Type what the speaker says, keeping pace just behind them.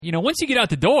Once you get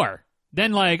out the door,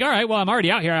 then like, all right, well, I'm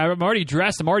already out here. I'm already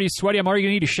dressed. I'm already sweaty. I'm already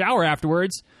going to need a shower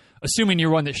afterwards, assuming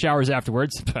you're one that showers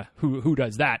afterwards. Who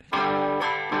does that?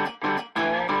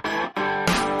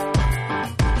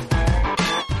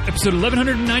 Episode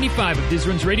 1195 of Diz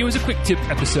Runs Radio is a quick tip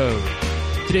episode.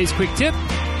 Today's quick tip,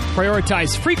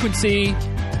 prioritize frequency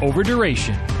over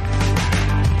duration.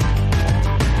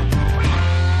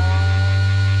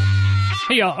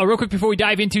 Hey, y'all, real quick before we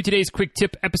dive into today's quick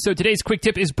tip episode, today's quick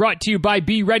tip is brought to you by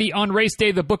Be Ready on Race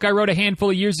Day, the book I wrote a handful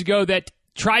of years ago that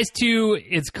tries to,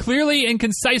 as clearly and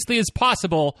concisely as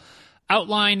possible,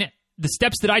 outline the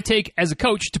steps that I take as a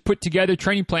coach to put together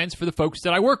training plans for the folks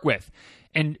that I work with.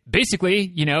 And basically,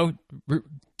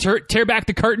 tear back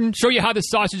the curtain, show you how the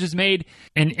sausage is made,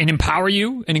 and empower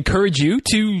you and encourage you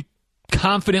to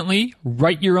confidently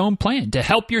write your own plan to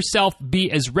help yourself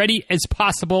be as ready as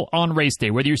possible on race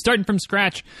day. Whether you're starting from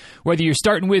scratch, whether you're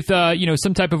starting with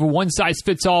some type of a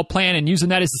one-size-fits-all plan and using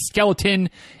that as a skeleton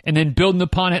and then building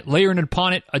upon it, layering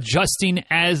upon it, adjusting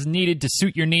as needed to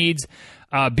suit your needs.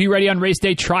 Be Ready on Race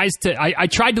Day tries to... I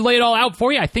tried to lay it all out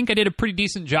for you. I think I did a pretty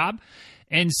decent job.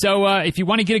 And so if you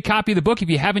want to get a copy of the book, if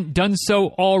you haven't done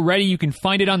so already, you can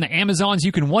find it on the Amazons.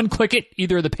 You can one-click it,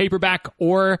 either the paperback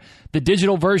or the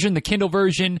digital version, the Kindle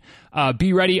version.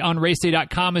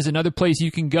 BeReadyOnRaceDay.com is another place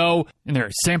you can go. And there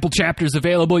are sample chapters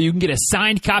available. You can get a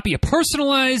signed copy, a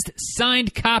personalized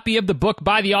signed copy of the book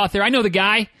by the author. I know the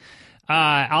guy.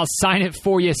 I'll sign it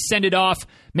for you, send it off.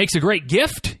 Makes a great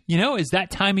gift, is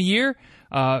that time of year.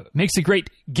 Makes a great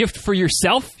gift for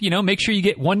yourself. Make sure you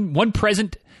get one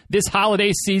present this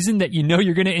holiday season that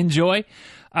you're going to enjoy.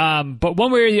 But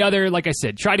one way or the other, like I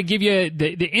said, try to give you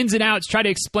the ins and outs, try to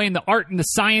explain the art and the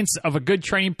science of a good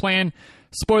training plan.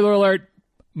 Spoiler alert,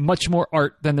 much more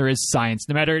art than there is science.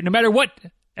 No matter what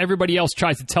everybody else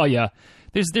tries to tell you,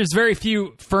 there's very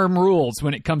few firm rules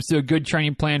when it comes to a good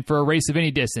training plan for a race of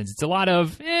any distance. It's a lot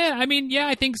of,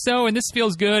 I think so, and this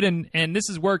feels good, and this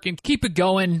is working. Keep it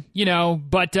going,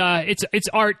 but it's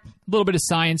art, a little bit of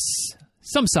science,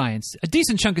 some science, a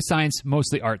decent chunk of science,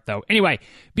 mostly art, though. Anyway,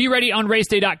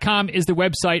 BeReadyOnRaceDay.com is the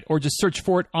website, or just search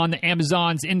for it on the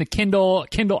Amazons, in the Kindle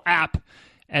app.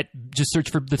 Just search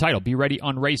for the title, Be Ready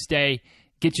on Race Day.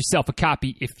 Get yourself a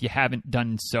copy if you haven't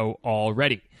done so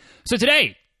already. So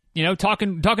today,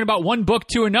 talking about one book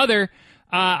to another,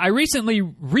 I recently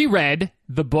reread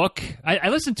the book. I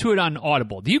listened to it on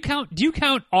Audible. Do you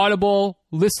count Audible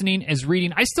listening as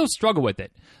reading? I still struggle with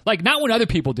it. Like, not when other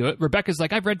people do it. Rebecca's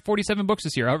like, I've read 47 books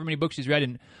this year, however many books she's read,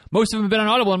 and most of them have been on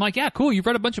Audible. I'm like, yeah, cool, you've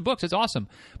read a bunch of books. That's awesome.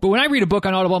 But when I read a book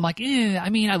on Audible, I'm like,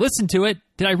 I listened to it.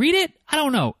 Did I read it? I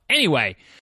don't know. Anyway,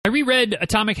 I reread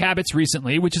Atomic Habits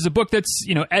recently, which is a book that's,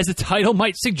 as the title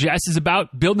might suggest, is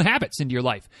about building habits into your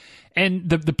life.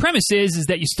 And the premise is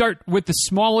that you start with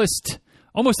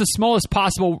almost the smallest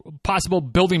possible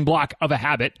building block of a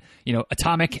habit.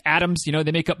 Atomic atoms,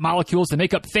 they make up molecules, they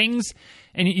make up things,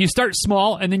 and you start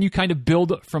small, and then you kind of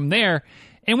build from there.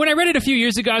 And when I read it a few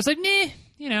years ago, I was like,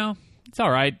 it's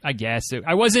all right, I guess.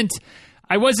 I wasn't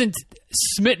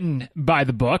smitten by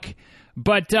the book,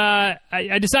 but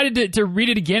I decided to read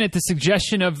it again at the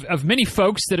suggestion of many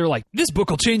folks that are like, this book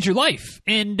will change your life.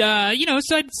 And, so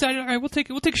I decided, all right, we'll take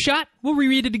a shot. We'll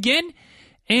reread it again.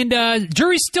 And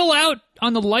jury's still out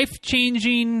on the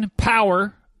life-changing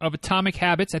power of Atomic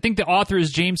Habits. I think the author is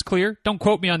James Clear. Don't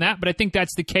quote me on that, but I think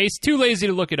that's the case. Too lazy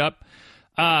to look it up.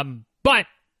 But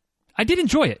I did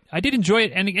enjoy it.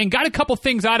 And got a couple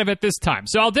things out of it this time.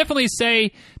 So I'll definitely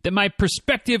say that my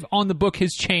perspective on the book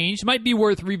has changed. Might be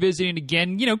worth revisiting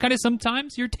again. Kind of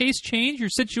sometimes your tastes change, your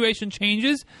situation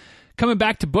changes. Coming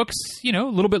back to books, a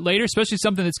little bit later, especially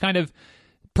something that's kind of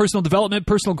personal development,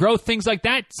 personal growth, things like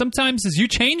that. Sometimes as you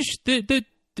change,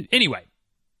 anyway,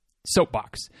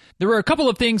 soapbox. There were a couple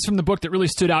of things from the book that really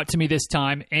stood out to me this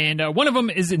time, and one of them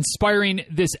is inspiring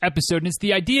this episode, and it's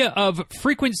the idea of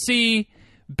frequency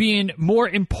being more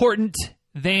important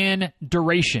than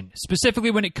duration, specifically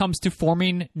when it comes to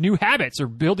forming new habits or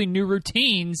building new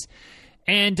routines,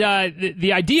 and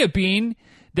the idea being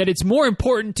that it's more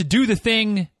important to do the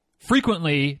thing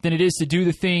frequently than it is to do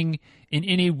the thing in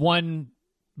any one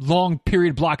long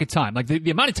period block of time. Like the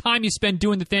amount of time you spend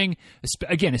doing the thing,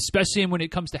 again, especially when it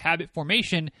comes to habit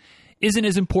formation, isn't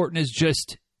as important as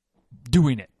just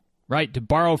doing it, right? To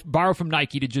borrow from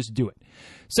Nike to just do it.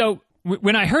 So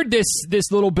when I heard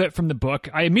this little bit from the book,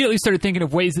 I immediately started thinking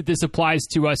of ways that this applies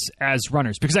to us as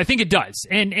runners, because I think it does.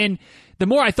 And the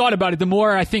more I thought about it, the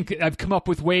more I think I've come up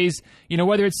with ways,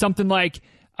 whether it's something like,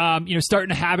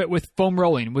 starting a habit with foam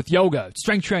rolling, with yoga,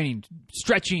 strength training,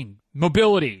 stretching,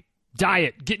 mobility,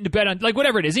 diet, getting to bed on, like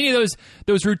whatever it is, any of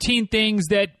those routine things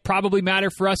that probably matter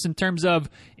for us in terms of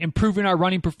improving our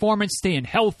running performance, staying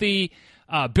healthy,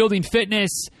 building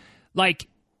fitness, like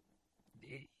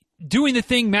doing the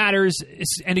thing matters.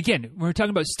 And again, when we're talking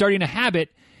about starting a habit,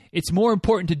 it's more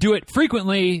important to do it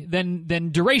frequently than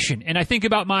duration. And I think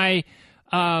about my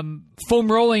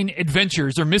foam rolling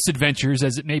adventures or misadventures,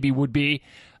 as it maybe would be,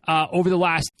 over the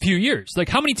last few years. Like,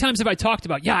 how many times have I talked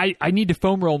about, I need to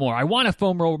foam roll more. I want to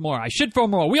foam roll more. I should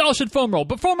foam roll. We all should foam roll.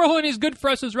 But foam rolling is good for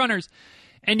us as runners.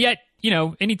 And yet,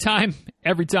 anytime,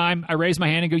 every time I raise my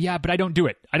hand and go, but I don't do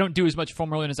it. I don't do as much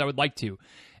foam rolling as I would like to.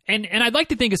 And I'd like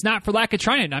to think it's not for lack of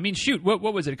trying. I mean, shoot, what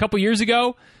was it? A couple years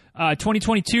ago,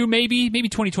 2022, maybe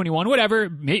 2021, whatever,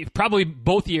 probably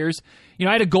both years.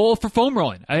 I had a goal for foam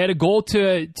rolling. I had a goal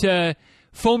to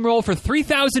foam roll for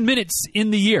 3,000 minutes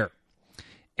in the year.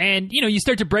 And, you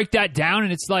start to break that down,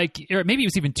 and it's like, or maybe it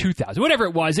was even 2,000, whatever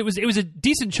it was. It was a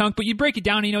decent chunk, but you break it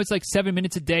down, and, it's like 7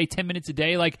 minutes a day, 10 minutes a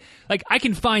day. Like I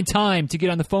can find time to get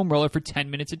on the foam roller for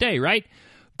 10 minutes a day, right?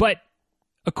 But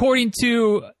according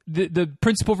to the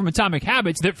principle from Atomic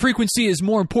Habits, that frequency is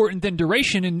more important than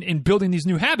duration in building these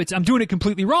new habits, I'm doing it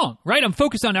completely wrong, right? I'm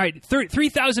focused on,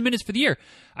 3,000 minutes for the year.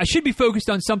 I should be focused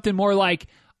on something more like,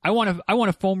 I want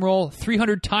to foam roll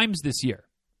 300 times this year.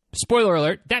 Spoiler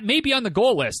alert, that may be on the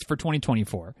goal list for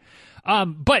 2024.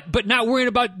 But not worrying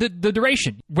about the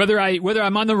duration. Whether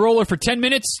I'm on the roller for 10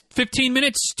 minutes, 15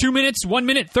 minutes, 2 minutes, 1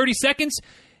 minute, 30 seconds,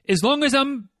 as long as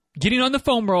I'm getting on the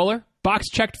foam roller, box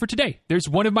checked for today. There's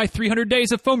one of my 300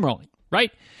 days of foam rolling,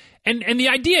 right? And the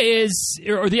idea is,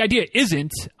 or the idea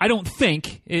isn't, I don't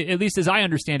think, at least as I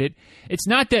understand it, it's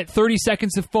not that 30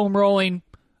 seconds of foam rolling,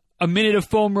 a minute of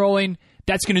foam rolling,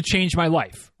 that's going to change my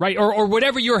life, right? Or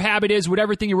whatever your habit is,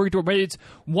 whatever thing you're working toward, whether it's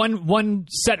one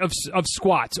set of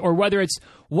squats, or whether it's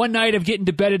one night of getting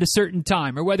to bed at a certain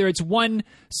time, or whether it's one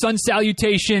sun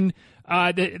salutation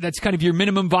that's kind of your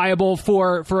minimum viable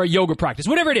for a yoga practice.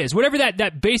 Whatever it is, whatever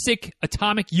that basic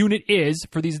atomic unit is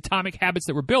for these atomic habits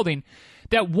that we're building,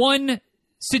 that one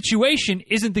situation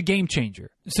isn't the game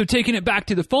changer. So taking it back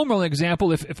to the foam rolling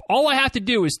example, if all I have to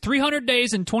do is 300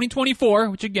 days in 2024,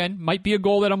 which again might be a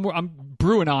goal that I'm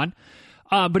brewing on,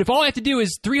 but if all I have to do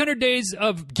is 300 days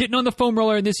of getting on the foam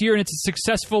roller in this year and it's a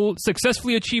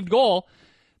successfully achieved goal,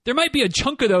 there might be a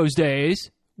chunk of those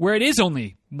days where it is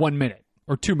only 1 minute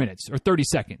or 2 minutes or 30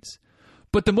 seconds.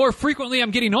 But the more frequently I'm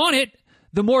getting on it,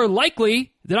 the more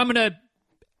likely that I'm going to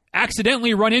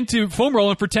accidentally run into foam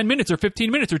rolling for 10 minutes or 15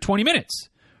 minutes or 20 minutes,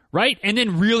 right? And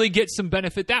then really get some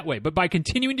benefit that way. But by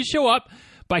continuing to show up,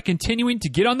 by continuing to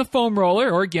get on the foam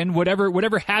roller, or again,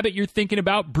 whatever habit you're thinking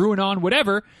about, brewing on,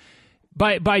 whatever,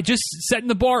 by just setting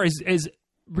the bar as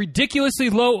ridiculously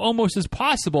low almost as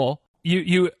possible,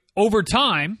 you over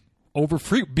time,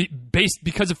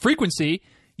 because of frequency,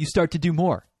 you start to do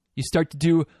more. You start to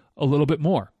do a little bit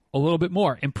more.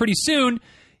 And pretty soon,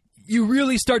 you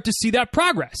really start to see that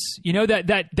progress.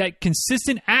 That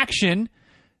consistent action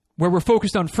where we're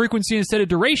focused on frequency instead of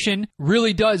duration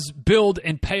really does build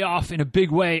and pay off in a big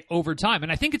way over time.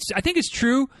 And I think it's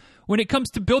true when it comes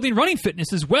to building running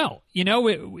fitness as well.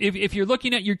 If you're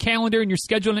looking at your calendar and your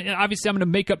schedule, and obviously I'm going to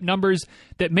make up numbers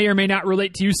that may or may not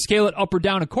relate to you, scale it up or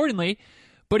down accordingly.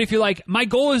 But if you're like, my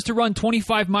goal is to run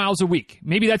 25 miles a week.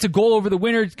 Maybe that's a goal over the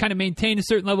winter to kind of maintain a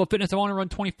certain level of fitness. I want to run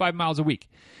 25 miles a week.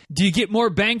 Do you get more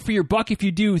bang for your buck if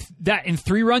you do that in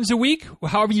 3 runs a week?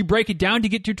 However you break it down to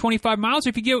get to your 25 miles, or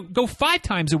if you go 5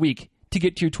 times a week to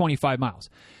get to your 25 miles?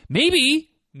 Maybe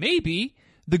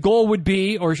the goal would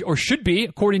be, or should be,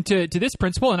 according to this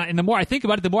principle, and the more I think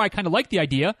about it, the more I kind of like the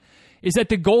idea, is that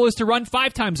the goal is to run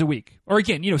 5 times a week. Or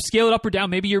again, scale it up or down.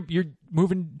 Maybe you're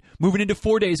moving into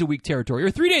 4 days a week territory,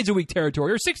 or 3 days a week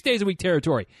territory, or 6 days a week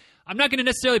territory. I'm not going to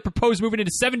necessarily propose moving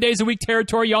into 7 days a week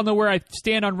territory. Y'all know where I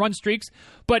stand on run streaks.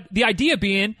 But the idea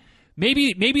being,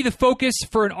 maybe the focus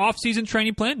for an off-season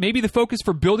training plan, maybe the focus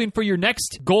for building for your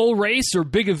next goal race or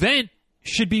big event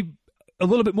should be a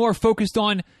little bit more focused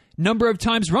on number of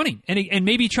times running, and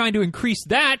maybe trying to increase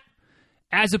that,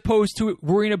 as opposed to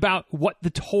worrying about what the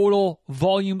total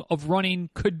volume of running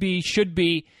could be, should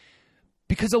be.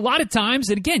 Because a lot of times,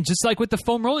 and again, just like with the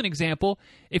foam rolling example,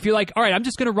 if you're like, all right, I'm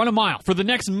just going to run a mile for the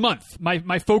next month,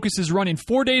 my focus is running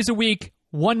 4 days a week,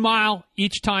 1 mile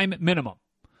each time minimum.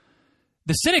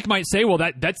 The cynic might say, well,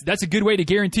 that's a good way to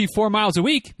guarantee 4 miles a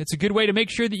week. It's a good way to make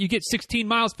sure that you get 16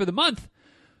 miles for the month.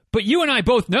 But you and I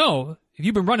both know, if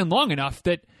you've been running long enough,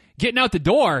 that getting out the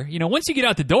door, once you get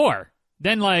out the door,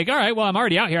 then like, all right, well, I'm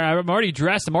already out here. I'm already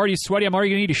dressed. I'm already sweaty. I'm already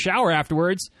going to need a shower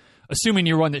afterwards. assuming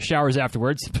you're one that showers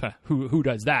afterwards. Who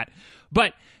does that?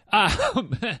 But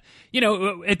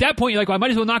at that point, you're like, well, I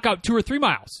might as well knock out 2 or 3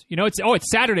 miles.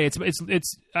 It's Saturday.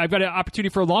 It's I've got an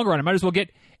opportunity for a longer run. I might as well get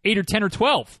 8 or 10 or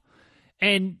 12.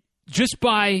 And just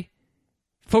by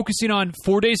focusing on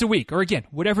 4 days a week, or again,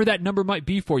 whatever that number might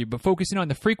be for you, but focusing on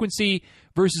the frequency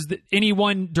versus any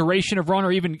one duration of run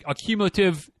or even a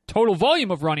cumulative total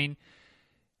volume of running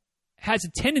has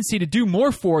a tendency to do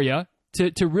more for you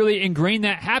to really ingrain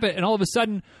that habit. And all of a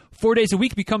sudden, 4 days a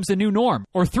week becomes the new norm,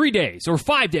 or 3 days or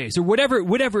 5 days or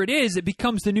whatever it is, it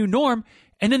becomes the new norm.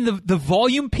 And then the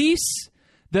volume piece,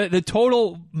 the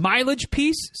total mileage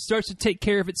piece starts to take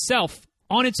care of itself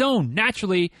on its own,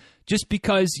 naturally, just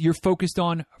because you're focused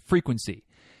on frequency.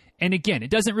 And again, it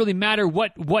doesn't really matter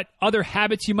what other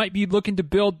habits you might be looking to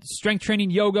build, strength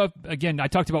training, yoga. Again, I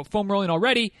talked about foam rolling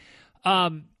already.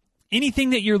 Anything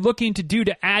that you're looking to do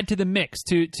to add to the mix,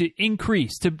 to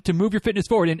increase, to move your fitness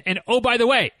forward. And oh, by the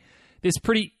way, this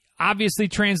pretty obviously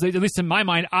translates, at least in my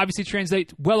mind, obviously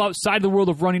translates well outside the world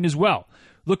of running as well.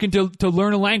 Looking to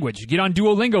learn a language, get on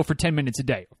Duolingo for 10 minutes a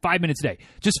day, 5 minutes a day.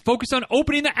 Just focus on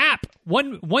opening the app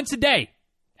once a day,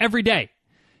 every day.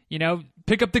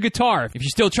 Pick up the guitar if you're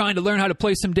still trying to learn how to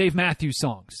play some Dave Matthews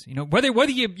songs. Whether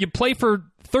you play for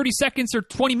 30 seconds or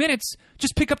 20 minutes,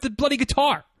 just pick up the bloody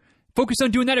guitar. Focus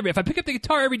on doing that every day. If I pick up the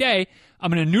guitar every day,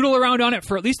 I'm going to noodle around on it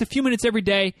for at least a few minutes every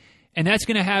day, and that's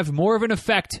going to have more of an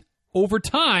effect over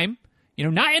time.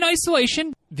 Not in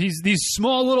isolation. These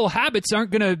small little habits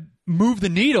aren't going to move the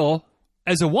needle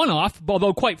as a one-off,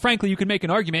 although quite frankly, you can make an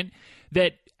argument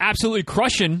that absolutely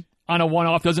crushing on a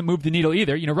one-off doesn't move the needle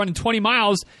either. Running 20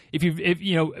 miles,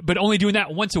 but only doing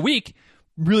that once a week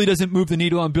really doesn't move the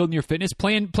needle on building your fitness.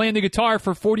 Playing the guitar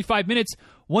for 45 minutes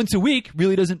once a week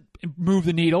really doesn't move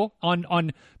the needle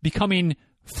on becoming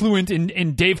fluent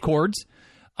in Dave chords.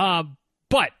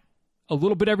 But a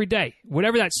little bit every day,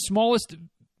 whatever that smallest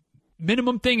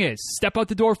minimum thing is, step out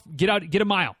the door, get a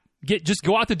mile, just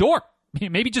go out the door.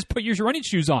 Maybe just put your running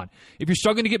shoes on. If you're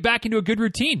struggling to get back into a good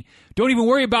routine, don't even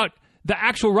worry about the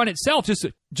actual run itself.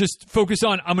 Just focus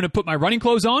on, I'm going to put my running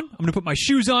clothes on. I'm going to put my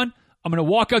shoes on. I'm going to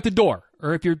walk out the door.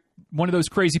 Or if you're one of those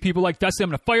crazy people like Dusty, I'm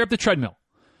going to fire up the treadmill.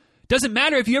 Doesn't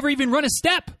matter if you ever even run a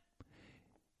step.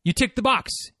 You ticked the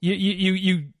box.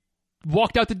 You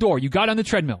walked out the door. You got on the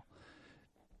treadmill.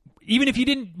 Even if you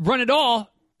didn't run at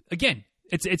all, again,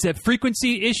 it's a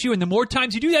frequency issue, and the more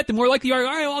times you do that, the more likely you are,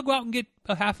 all right, I'll go out and get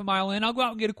a half a mile in. I'll go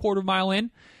out and get a quarter mile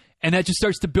in. And that just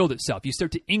starts to build itself. You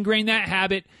start to ingrain that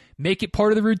habit, make it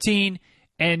part of the routine,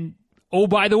 and oh,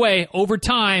 by the way, over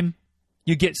time,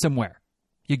 you get somewhere.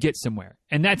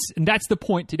 And that's the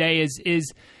point today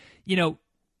is when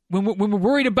we're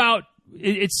worried about,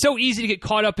 it's so easy to get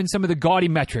caught up in some of the gaudy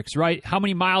metrics, right? How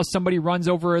many miles somebody runs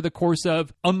over the course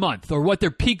of a month, or what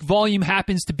their peak volume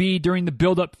happens to be during the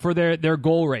buildup for their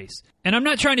goal race. And I'm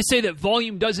not trying to say that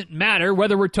volume doesn't matter,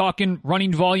 whether we're talking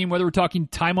running volume, whether we're talking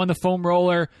time on the foam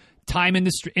roller, time in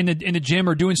the gym,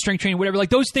 or doing strength training, whatever.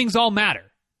 Like, those things all matter.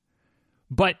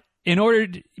 But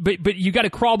but you got to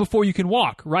crawl before you can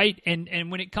walk, right? And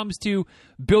when it comes to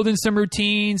building some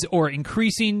routines or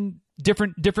increasing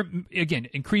different again,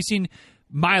 increasing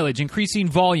mileage, increasing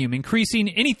volume, increasing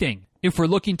anything, if we're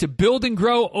looking to build and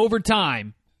grow over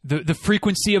time, the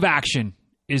frequency of action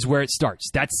is where it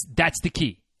starts. That's the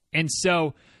key. And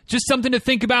so just something to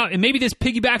think about. And maybe this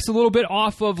piggybacks a little bit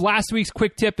off of last week's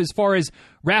quick tip as far as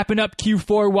wrapping up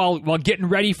Q4 while getting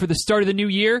ready for the start of the new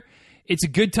year. It's a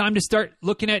good time to start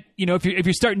looking at, if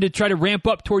you're starting to try to ramp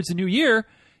up towards the new year,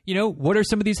 what are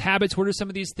some of these habits? What are some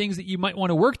of these things that you might want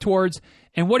to work towards?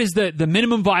 And what is the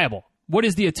minimum viable? What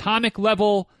is the atomic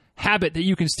level habit that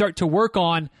you can start to work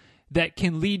on that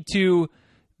can lead to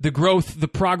the growth, the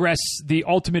progress, the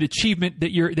ultimate achievement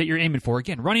that you're aiming for?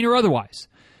 Again, running or otherwise.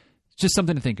 It's just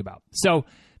something to think about. So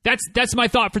that's my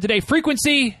thought for today.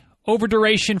 Frequency over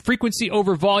duration, frequency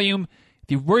over volume.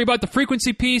 If you worry about the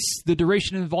frequency piece, the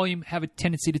duration and the volume have a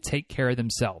tendency to take care of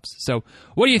themselves. So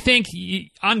what do you think?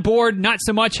 On board? Not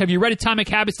so much? Have you read Atomic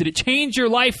Habits? Did it change your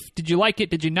life? Did you like it?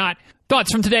 Did you not?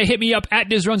 Thoughts from today, hit me up at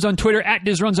DizRuns on Twitter, at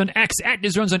DizRuns on X, at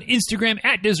DizRuns on Instagram,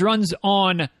 at DizRuns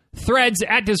on Threads,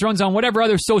 at DizRuns on whatever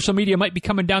other social media might be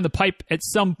coming down the pipe at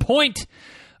some point.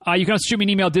 You can also shoot me an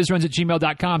email,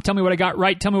 dizruns@gmail.com. Tell me what I got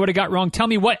right. Tell me what I got wrong. Tell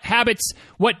me what habits,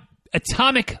 what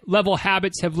atomic level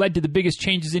habits have led to the biggest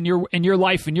changes in your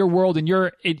life, in your world, in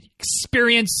your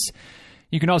experience.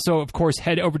 You can also, of course,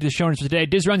 head over to the show notes for today,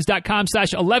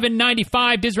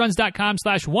 dizruns.com/1195,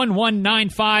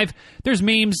 dizruns.com/1195. There's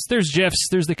memes, there's GIFs,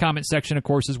 there's the comment section, of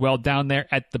course, as well, down there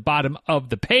at the bottom of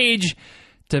the page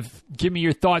to give me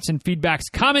your thoughts and feedbacks,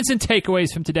 comments, and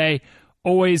takeaways from today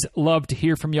Always love to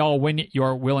hear from y'all when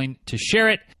you're willing to share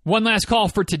it. One last call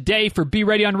for today for Be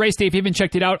Ready on Race Day. If you haven't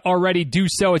checked it out already, do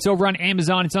so. It's over on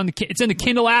Amazon. It's in the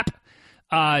Kindle app.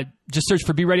 Just search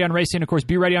for Be Ready on Race Day. And, of course,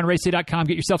 BeReadyOnRaceDay.com.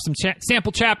 Get yourself some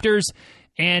sample chapters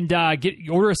and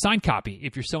order a signed copy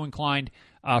if you're so inclined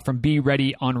from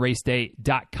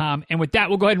BeReadyOnRaceDay.com. And with that,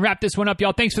 we'll go ahead and wrap this one up,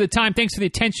 y'all. Thanks for the time. Thanks for the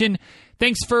attention.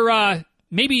 Thanks for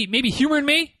maybe humoring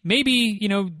me. Maybe,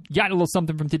 got a little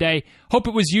something from today. Hope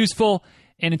it was useful.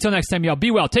 And until next time, y'all, be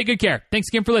well. Take good care. Thanks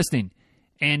again for listening.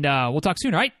 And we'll talk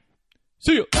soon, all right?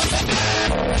 See you.